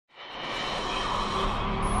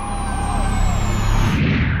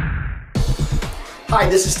Hi,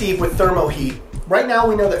 this is Steve with ThermoHeat. Right now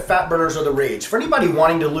we know that fat burners are the rage. For anybody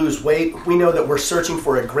wanting to lose weight, we know that we're searching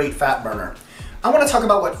for a great fat burner. I want to talk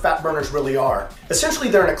about what fat burners really are. Essentially,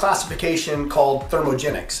 they're in a classification called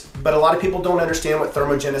Thermogenics, but a lot of people don't understand what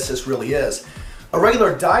thermogenesis really is. A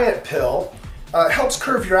regular diet pill helps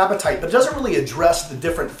curb your appetite, but doesn't really address the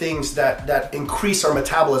different things that increase our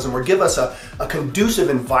metabolism or give us a conducive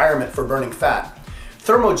environment for burning fat.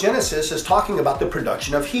 Thermogenesis is talking about the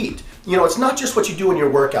production of heat. You know, it's not just what you do in your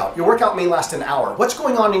workout. Your workout may last an hour. What's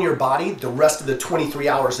going on in your body the rest of the 23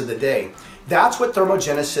 hours of the day? That's what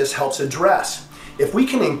thermogenesis helps address. If we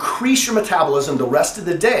can increase your metabolism the rest of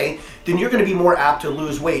the day, then you're going to be more apt to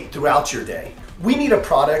lose weight throughout your day. We need a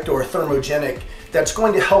product or a thermogenic that's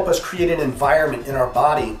going to help us create an environment in our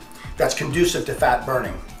body that's conducive to fat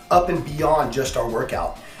burning, up and beyond just our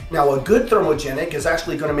workout. Now, a good thermogenic is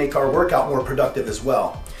actually going to make our workout more productive as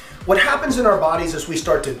well. What happens in our bodies as we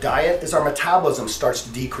start to diet is our metabolism starts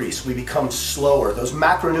to decrease. We become slower. Those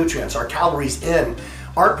macronutrients, our calories in,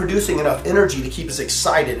 aren't producing enough energy to keep us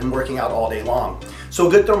excited and working out all day long. So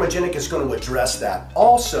a good thermogenic is going to address that.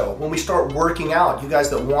 Also, when we start working out, you guys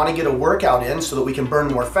that want to get a workout in so that we can burn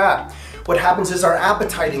more fat, what happens is our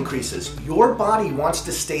appetite increases. Your body wants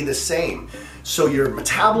to stay the same. So your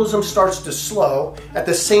metabolism starts to slow. At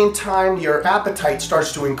the same time, your appetite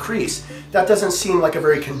starts to increase. That doesn't seem like a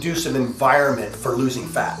very conducive environment for losing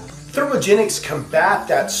fat. Thermogenics combat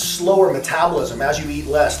that slower metabolism as you eat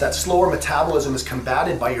less. That slower metabolism is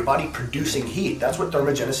combated by your body producing heat. That's what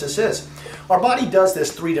thermogenesis is. Our body does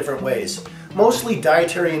this three different ways. Mostly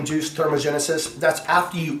dietary induced thermogenesis. That's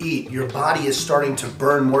after you eat, your body is starting to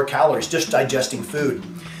burn more calories, just digesting food.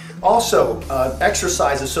 Also,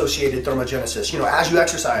 exercise-associated thermogenesis. You know, as you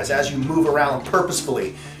exercise, as you move around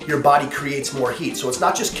purposefully, your body creates more heat. So it's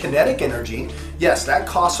not just kinetic energy. Yes, that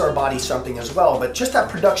costs our body something as well, but just that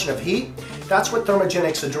production of heat, that's what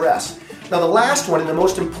thermogenics address. Now, the last one, and the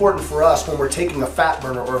most important for us when we're taking a fat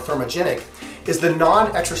burner or a thermogenic, is the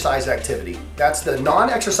non-exercise activity. That's the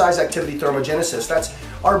non-exercise activity thermogenesis. That's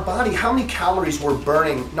our body, how many calories we're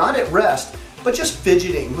burning, not at rest, but just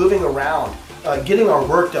fidgeting, moving around, getting our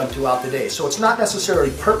work done throughout the day. So it's not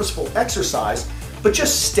necessarily purposeful exercise, but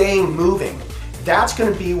just staying moving. That's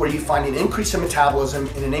going to be where you find an increase in metabolism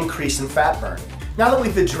and an increase in fat burn. Now that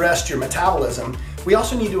we've addressed your metabolism, we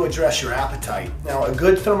also need to address your appetite. Now, a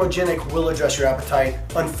good thermogenic will address your appetite.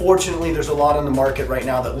 Unfortunately, there's a lot on the market right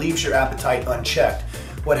now that leaves your appetite unchecked.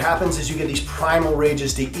 What happens is you get these primal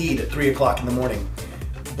rages to eat at 3 o'clock in the morning.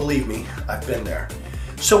 Believe me, I've been there.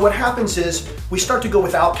 So what happens is we start to go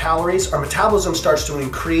without calories, our metabolism starts to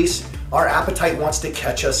increase, our appetite wants to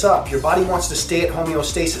catch us up. Your body wants to stay at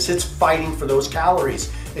homeostasis. It's fighting for those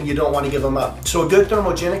calories and you don't want to give them up. So a good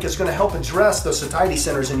thermogenic is going to help address those satiety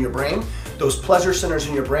centers in your brain, those pleasure centers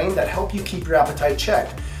in your brain that help you keep your appetite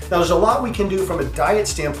checked. Now there's a lot we can do from a diet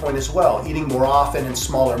standpoint as well, eating more often and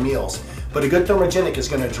smaller meals, but a good thermogenic is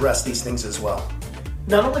going to address these things as well.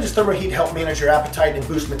 Not only does ThermoHeat help manage your appetite and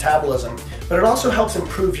boost metabolism, but it also helps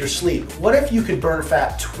improve your sleep. What if you could burn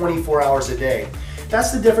fat 24 hours a day?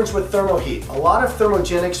 That's the difference with ThermoHeat. A lot of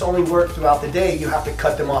thermogenics only work throughout the day. You have to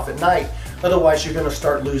cut them off at night, otherwise you're going to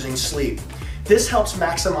start losing sleep. This helps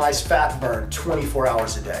maximize fat burn 24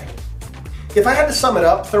 hours a day. If I had to sum it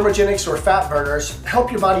up, thermogenics or fat burners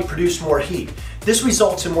help your body produce more heat. This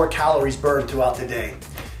results in more calories burned throughout the day.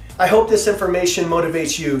 I hope this information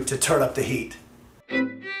motivates you to turn up the heat.